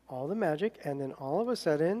all the magic, and then all of a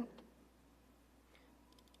sudden,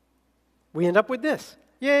 we end up with this.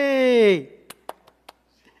 Yay.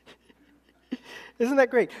 Isn't that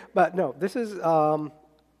great? But no, this is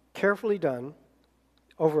carefully done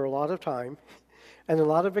over a lot of time. And a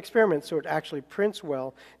lot of experiments, so it actually prints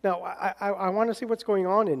well. Now, I want to see what's going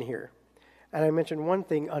on in here. And I mentioned one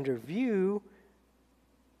thing under View,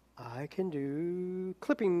 I can do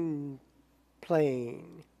clipping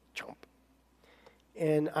plane, chomp.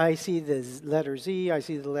 And I see the letter Z, I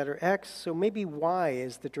see the letter X, so maybe Y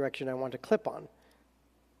is the direction I want to clip on.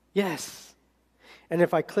 Yes. And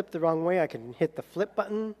if I clip the wrong way, I can hit the flip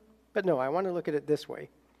button. But no, I want to look at it this way.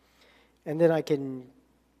 And then I can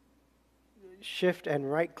shift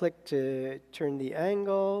and right click to turn the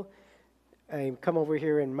angle. I come over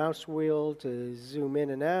here and mouse wheel to zoom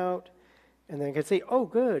in and out. And then I can say, oh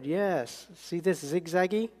good, yes. See this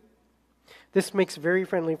zigzaggy? This makes very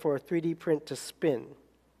friendly for a 3D print to spin.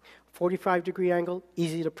 45-degree angle,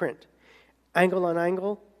 easy to print. Angle on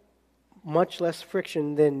angle, much less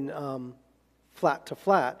friction than flat to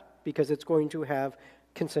flat because it's going to have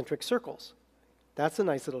concentric circles. That's a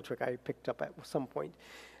nice little trick I picked up at some point.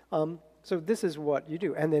 So this is what you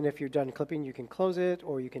do. And then if you're done clipping, you can close it,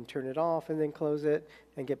 or you can turn it off and then close it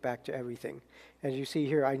and get back to everything. As you see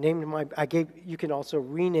here, you can also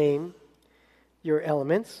rename your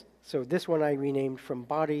elements. So this one I renamed from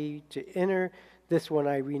body to inner. This one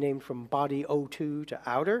I renamed from body 02 to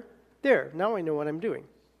outer. There, now I know what I'm doing.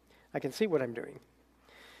 I can see what I'm doing.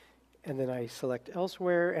 And then I select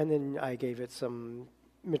elsewhere, and then I gave it some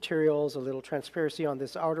materials, a little transparency on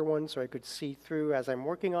this outer one so I could see through as I'm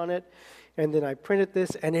working on it. And then I printed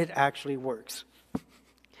this, and it actually works.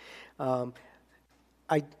 I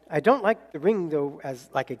don't like the ring, though, as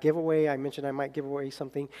like a giveaway. I mentioned I might give away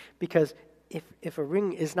something, because if a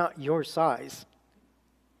ring is not your size,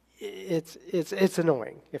 it's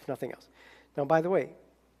annoying, if nothing else. Now, by the way,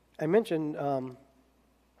 I mentioned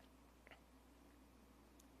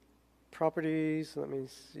properties. Let me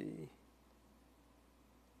see.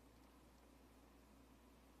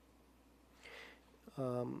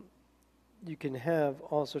 You can have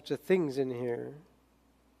all sorts of things in here.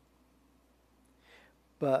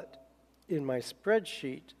 But in my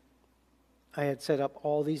spreadsheet, I had set up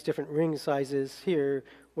all these different ring sizes here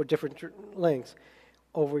with different lengths.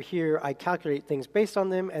 Over here, I calculate things based on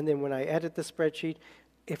them, and then when I edit the spreadsheet,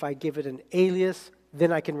 if I give it an alias,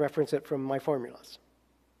 then I can reference it from my formulas.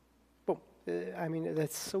 Boom. I mean,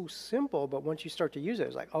 that's so simple, but once you start to use it,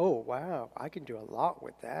 it's like, oh, wow, I can do a lot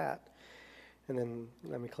with that. And then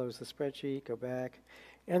let me close the spreadsheet, go back,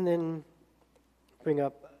 and then bring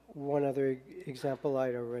up one other example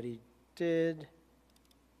I already did.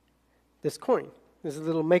 this coin. This is a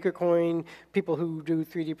little maker coin. People who do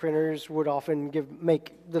 3D printers would often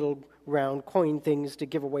make little round coin things to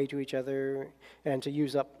give away to each other and to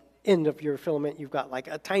use up end of your filament. You've got like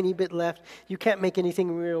a tiny bit left. You can't make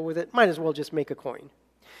anything real with it. Might as well just make a coin.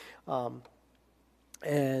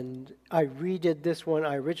 And I redid this one.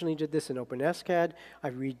 I originally did this in OpenSCAD.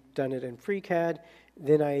 I've redone it in FreeCAD.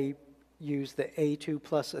 Then I used the A2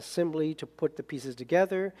 plus assembly to put the pieces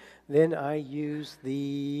together. Then I used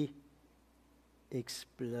the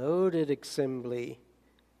exploded assembly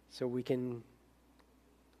so we can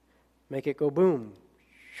make it go boom.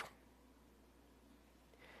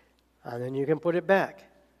 And then you can put it back.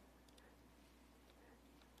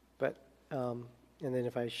 But, and then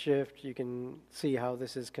if I shift, you can see how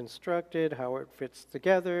this is constructed, how it fits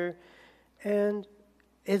together. And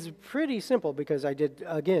it's pretty simple because I did,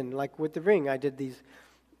 again, like with the ring, I did these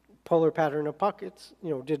polar pattern of pockets,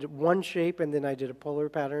 did one shape and then I did a polar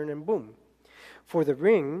pattern and boom. For the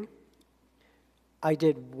ring, I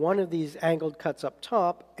did one of these angled cuts up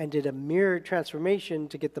top and did a mirrored transformation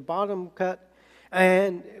to get the bottom cut.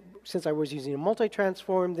 And since I was using a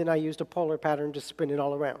multi-transform, then I used a polar pattern to spin it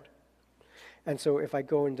all around. And so if I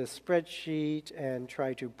go into spreadsheet and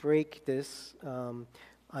try to break this,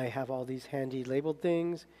 I have all these handy labeled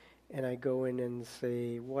things, and I go in and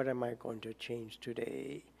say, what am I going to change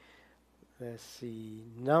today? Let's see,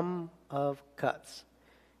 num of cuts.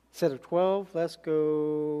 Instead of 12, let's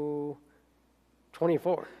go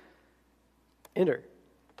 24. Enter.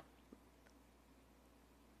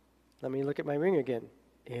 Let me look at my ring again.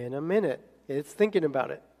 In a minute. It's thinking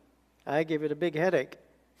about it. I gave it a big headache.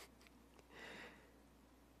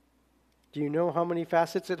 Do you know how many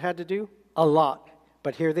facets it had to do? A lot.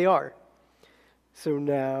 But here they are. So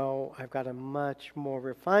now I've got a much more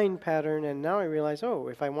refined pattern, and now I realize, oh,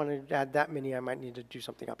 if I want to add that many, I might need to do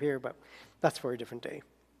something up here, but that's for a different day.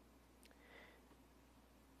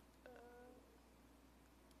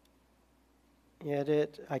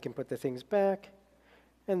 Edit, I can put the things back,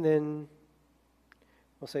 and then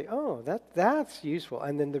we'll say, oh, that's useful.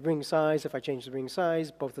 And then the ring size, if I change the ring size,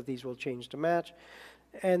 both of these will change to match.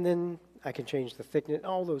 And then I can change the thickness,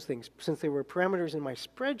 all those things. Since they were parameters in my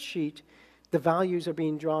spreadsheet, the values are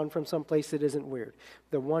being drawn from someplace that isn't weird.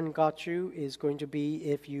 The one got you is going to be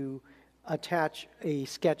if you attach a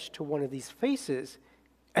sketch to one of these faces,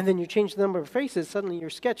 and then you change the number of faces, suddenly your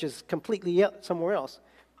sketch is completely somewhere else.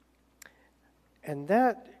 And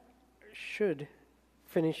that should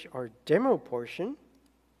finish our demo portion.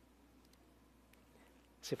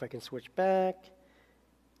 See if I can switch back.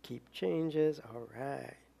 Keep changes. All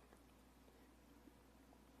right.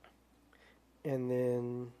 And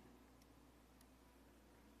then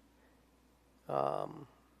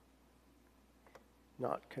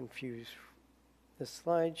not confuse the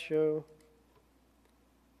slideshow.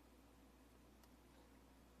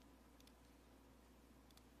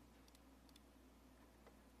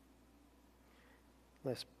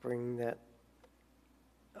 Let's bring that.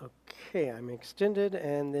 Okay, I'm extended,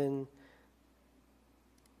 and then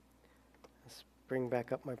let's bring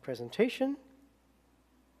back up my presentation.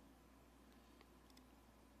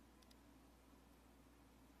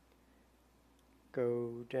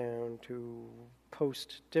 Go down to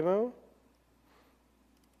post demo.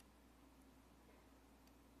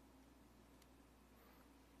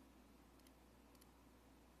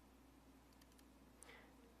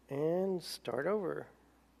 And start over.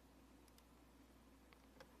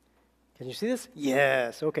 Can you see this?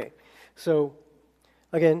 Yes, okay. So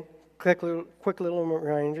again, quick little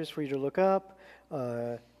reminders for you to look up.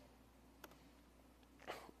 The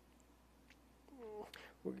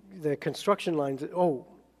construction lines, oh,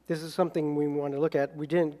 this is something we want to look at. We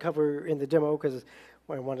didn't cover in the demo because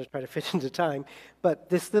I wanted to try to fit into time. But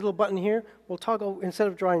this little button here will toggle, instead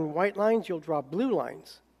of drawing white lines, you'll draw blue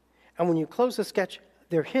lines. And when you close the sketch,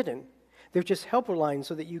 they're hidden. They're just helper lines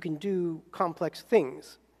so that you can do complex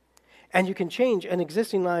things. And you can change an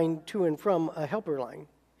existing line to and from a helper line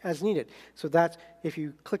as needed. So that's, if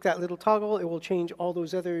you click that little toggle, it will change all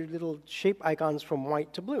those other little shape icons from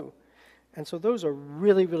white to blue. And so those are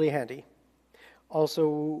really, really handy.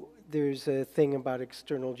 Also, there's a thing about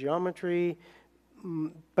external geometry.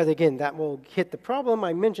 But again, that will hit the problem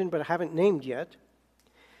I mentioned, but I haven't named yet.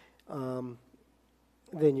 Then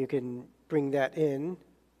you can bring that in.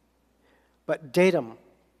 But datum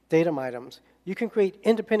items. You can create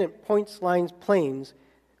independent points, lines, planes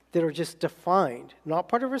that are just defined, not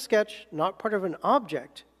part of a sketch, not part of an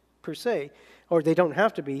object per se, or they don't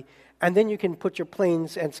have to be. And then you can put your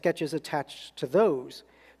planes and sketches attached to those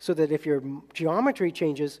so that if your geometry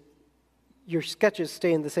changes, your sketches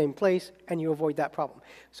stay in the same place and you avoid that problem.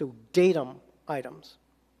 So datum items.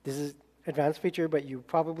 This is advanced feature, but you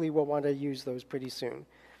probably will want to use those pretty soon.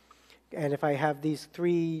 And if I have these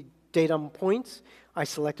 3 datum points, I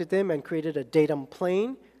selected them and created a datum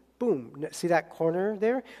plane. Boom, see that corner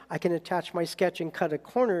there? I can attach my sketch and cut a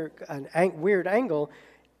corner, weird angle,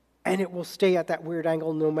 and it will stay at that weird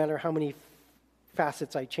angle no matter how many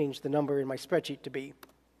facets I change the number in my spreadsheet to be.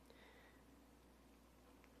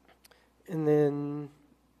 And then,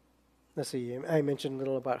 let's see, I mentioned a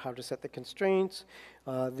little about how to set the constraints,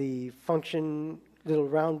 the function little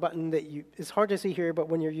round button that it's hard to see here, but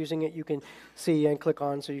when you're using it, you can see and click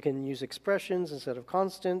on, so you can use expressions instead of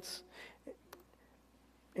constants.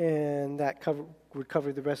 And that would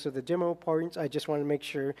cover the rest of the demo parts. I just want to make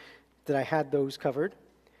sure that I had those covered.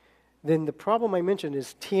 Then the problem I mentioned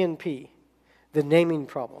is TNP, the naming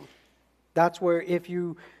problem. That's where if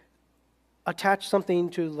you attach something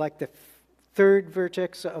to like the 3rd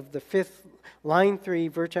vertex of the 5th, line 3,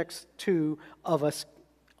 vertex 2 of an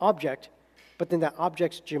object, but then that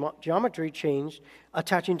object's geometry changed,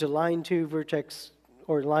 attaching to line 2 vertex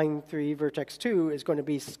or line 3 vertex 2 is going to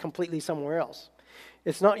be completely somewhere else.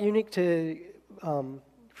 It's not unique to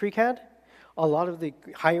FreeCAD. A lot of the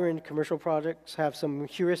higher-end commercial projects have some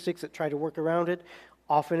heuristics that try to work around it.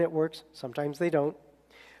 Often it works, sometimes they don't.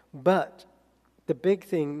 But the big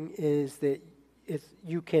thing is that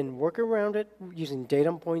you can work around it using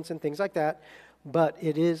datum points and things like that, but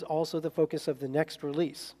it is also the focus of the next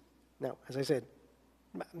release. Now, as I said,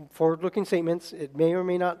 forward-looking statements, it may or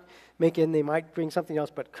may not make in, they might bring something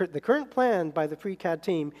else, but the current plan by the FreeCAD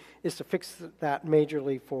team is to fix that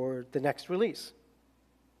majorly for the next release.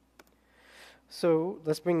 So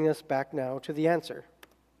let's bring this back now to the answer.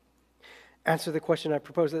 Answer the question I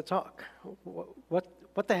proposed at the talk.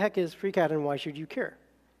 What the heck is FreeCAD and why should you care?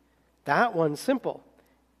 That one's simple.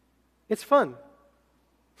 It's fun.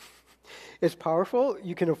 It's powerful.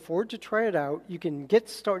 You can afford to try it out. You can get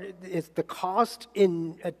started. It's the cost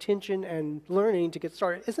in attention and learning to get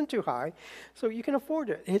started isn't too high, so you can afford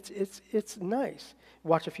it. It's nice.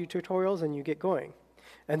 Watch a few tutorials and you get going.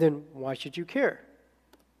 And then why should you care?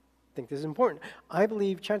 I think this is important. I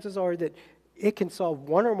believe chances are that it can solve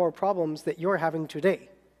one or more problems that you're having today.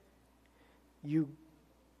 You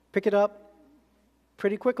pick it up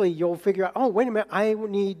pretty quickly, you'll figure out, oh, wait a minute, I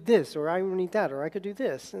need this, or I need that, or I could do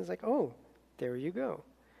this. And it's like, oh, there you go.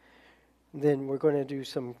 Then we're going to do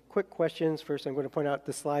some quick questions. First, I'm going to point out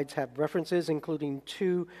the slides have references, including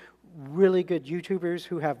 2 really good YouTubers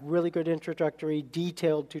who have really good introductory,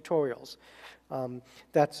 detailed tutorials.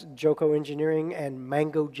 That's Joko Engineering and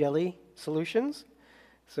Mango Jelly Solutions.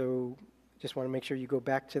 So just want to make sure you go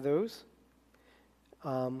back to those.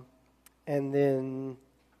 And then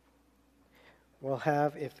we'll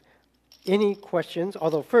have, if any questions,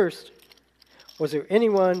 although first, was there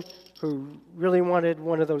anyone who really wanted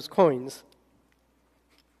one of those coins?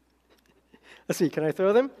 Let's see, can I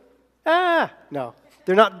throw them? Ah, no.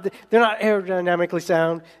 They're not aerodynamically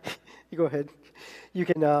sound. You go ahead. You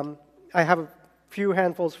can, I have a few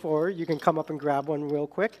handfuls for, you can come up and grab one real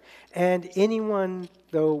quick. And anyone,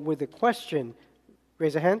 though, with a question,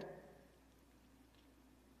 raise a hand.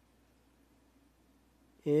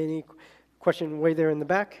 Any question way there in the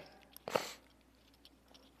back?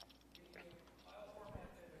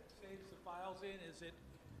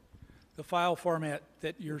 The file format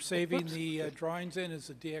that you're saving the drawings in is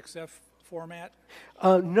the DXF format?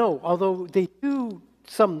 No, although they do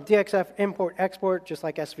some DXF import-export, just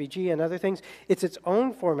like SVG and other things. It's its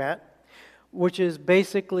own format, which is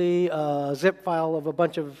basically a zip file of a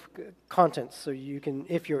bunch of contents. So you can,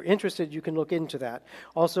 if you're interested, you can look into that.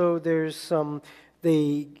 Also, there's some,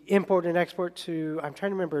 they import and export to, I'm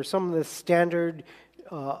trying to remember, some of the standard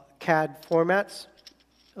CAD formats.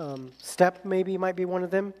 STEP maybe might be one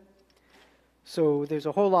of them. So there's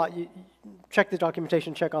a whole lot. You check the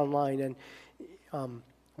documentation, check online, and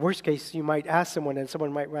worst case, you might ask someone, and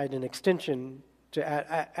someone might write an extension to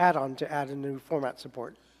add on to add a new format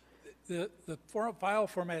support. The file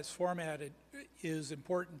format's formatted is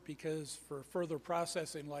important because for further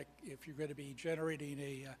processing, like if you're going to be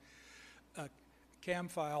generating a CAM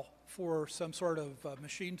file for some sort of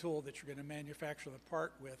machine tool that you're going to manufacture the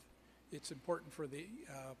part with, it's important for the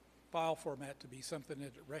file format to be something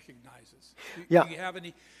that it recognizes. Do you have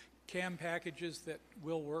any CAM packages that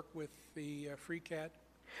will work with the FreeCAD?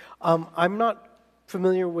 I'm not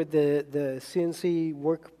familiar with the CNC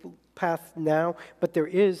work path now, but there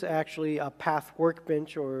is actually a path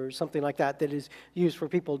workbench or something like that that is used for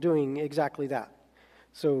people doing exactly that.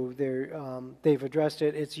 So they've addressed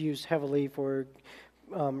it. It's used heavily for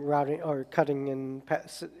routing or cutting and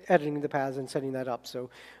editing the paths and setting that up. So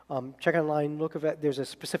check online, look at it. There's a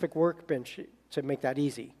specific workbench to make that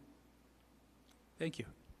easy. Thank you.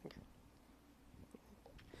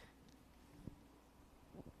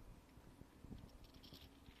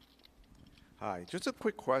 Hi, just a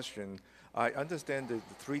quick question. I understand that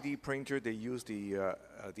the 3D printer, they use the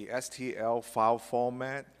STL file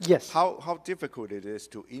format. Yes. How difficult it is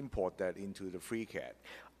to import that into the FreeCAD?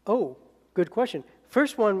 Oh, good question.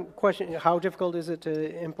 First one question, how difficult is it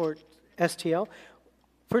to import STL?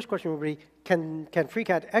 First question would be, can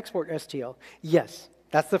FreeCAD export STL? Yes,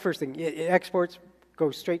 that's the first thing. It exports,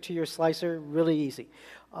 goes straight to your slicer, really easy.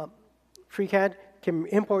 FreeCAD can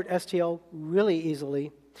import STL really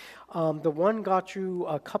easily. The one got through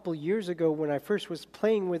a couple years ago when I first was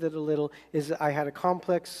playing with it a little is I had a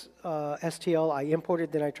complex STL I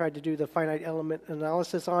imported, then I tried to do the finite element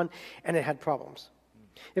analysis on, and it had problems.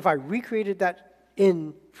 If I recreated that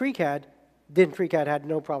in FreeCAD, then FreeCAD had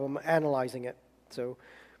no problem analyzing it. So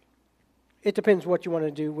it depends what you want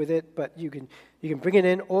to do with it, but you can bring it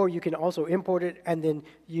in, or you can also import it and then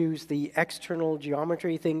use the external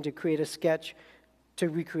geometry thing to create a sketch to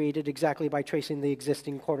recreate it exactly by tracing the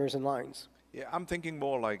existing corners and lines. Yeah, I'm thinking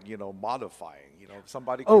more like, modifying.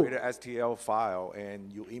 Somebody Oh. create an STL file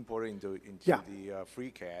and you import it into Yeah. the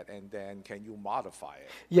FreeCAD, and then can you modify it?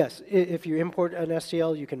 Yes, if you import an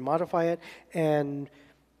STL, you can modify it, and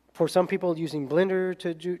for some people, using Blender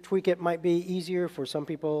to tweak it might be easier. For some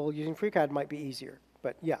people, using FreeCAD might be easier.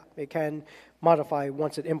 But yeah, it can modify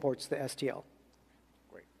once it imports the STL.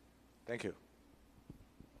 Great. Thank you.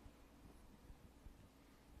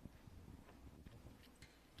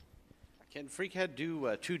 Can FreeCAD do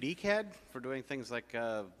 2D CAD for doing things like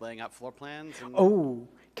laying out floor plans? And Oh,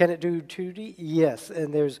 can it do 2D? Yes,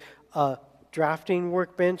 and there's a drafting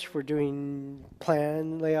workbench for doing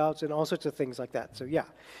plan layouts and all sorts of things like that. So yeah,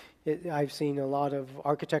 I've seen a lot of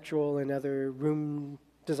architectural and other room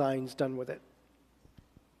designs done with it.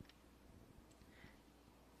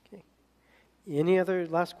 Okay. Any other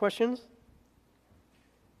last questions?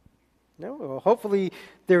 No? Well, hopefully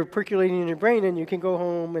they're percolating in your brain and you can go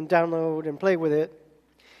home and download and play with it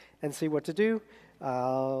and see what to do.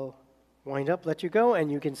 I'll wind up, let you go,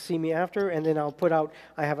 and you can see me after, and then I'll put out,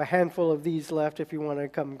 I have a handful of these left if you want to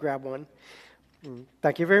come grab one.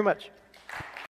 Thank you very much.